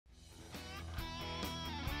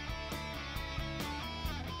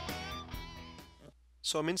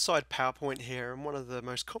So I'm inside PowerPoint here, and one of the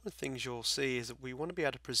most common things you'll see is that we want to be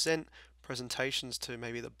able to present presentations to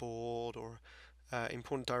maybe the board or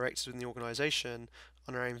important directors within the organization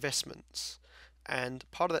on our investments. And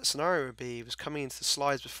part of that scenario would be was coming into the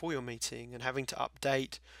slides before your meeting and having to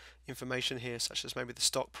update information here, such as maybe the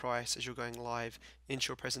stock price as you're going live into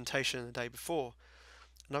your presentation the day before.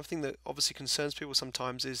 Another thing that obviously concerns people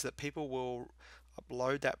sometimes is that people will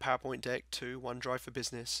upload that PowerPoint deck to OneDrive for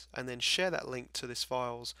Business and then share that link to this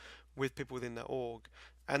files with people within the org.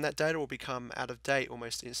 And that data will become out of date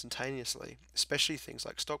almost instantaneously, especially things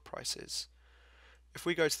like stock prices. If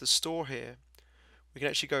we go to the store here, we can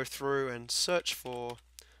actually go through and search for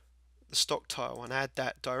the stock tile and add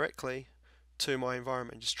that directly to my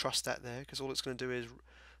environment. Just trust that there, because all it's going to do is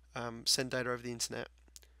send data over the internet.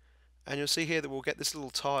 And you'll see here that we'll get this little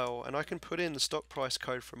tile, and I can put in the stock price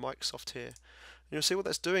code from Microsoft here. And you'll see what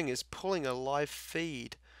that's doing is pulling a live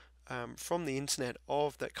feed from the internet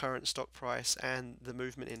of that current stock price and the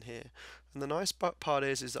movement in here. And the nice part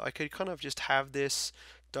is that I could kind of just have this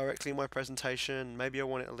directly in my presentation. Maybe I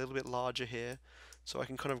want it a little bit larger here, so I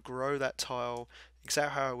can kind of grow that tile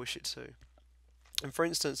exactly how I wish it to. And for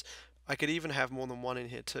instance, I could even have more than one in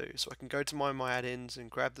here too. So I can go to my add-ins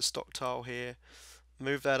and grab the stock tile here,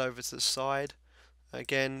 move that over to the side,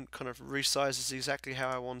 again kind of resize this exactly how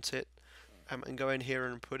I want it, and go in here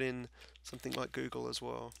and put in something like Google as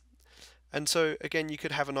well. And so again, you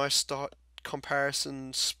could have a nice start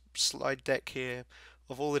comparison slide deck here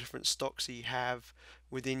of all the different stocks that you have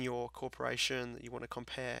within your corporation that you want to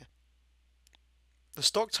compare. The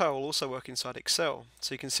stock tile will also work inside Excel,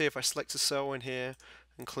 so you can see if I select a cell in here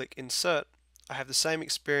and click insert, I have the same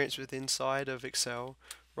experience with inside of Excel,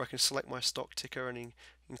 where I can select my stock ticker and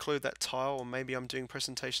include that tile, or maybe I'm doing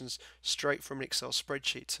presentations straight from an Excel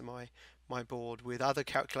spreadsheet to my board with other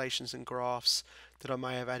calculations and graphs that I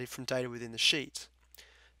may have added from data within the sheet.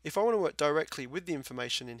 If I want to work directly with the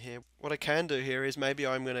information in here, what I can do here is maybe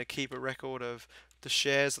I'm going to keep a record of the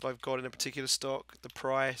shares that I've got in a particular stock, the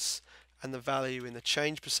price, and the value in the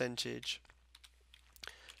change percentage.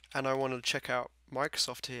 And I want to check out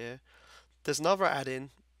Microsoft here. There's another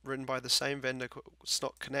add-in written by the same vendor called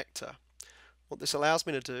Stock Connector. What this allows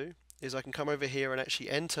me to do is I can come over here and actually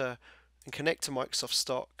enter and connect to Microsoft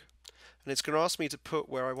Stock, and it's going to ask me to put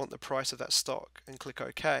where I want the price of that stock and click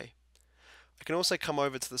OK. I can also come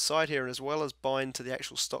over to the side here, and as well as bind to the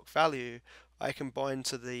actual stock value, I can bind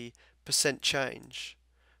to the percent change.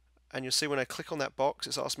 And you'll see when I click on that box,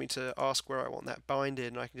 it's asked me to ask where I want that bind in,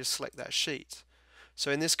 and I can just select that sheet.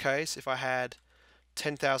 So in this case, if I had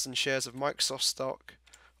 10,000 shares of Microsoft stock,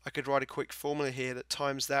 I could write a quick formula here that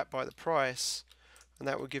times that by the price, and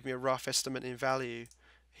that would give me a rough estimate in value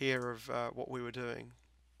here of what we were doing.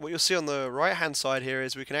 What you'll see on the right hand side here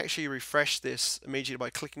is we can actually refresh this immediately by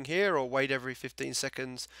clicking here, or wait every 15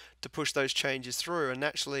 seconds to push those changes through, and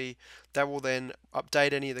naturally that will then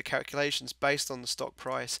update any of the calculations based on the stock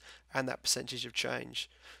price and that percentage of change.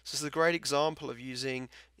 So this is a great example of using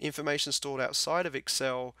information stored outside of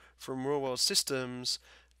Excel from real world systems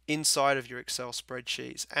inside of your Excel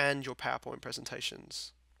spreadsheets and your PowerPoint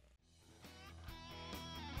presentations.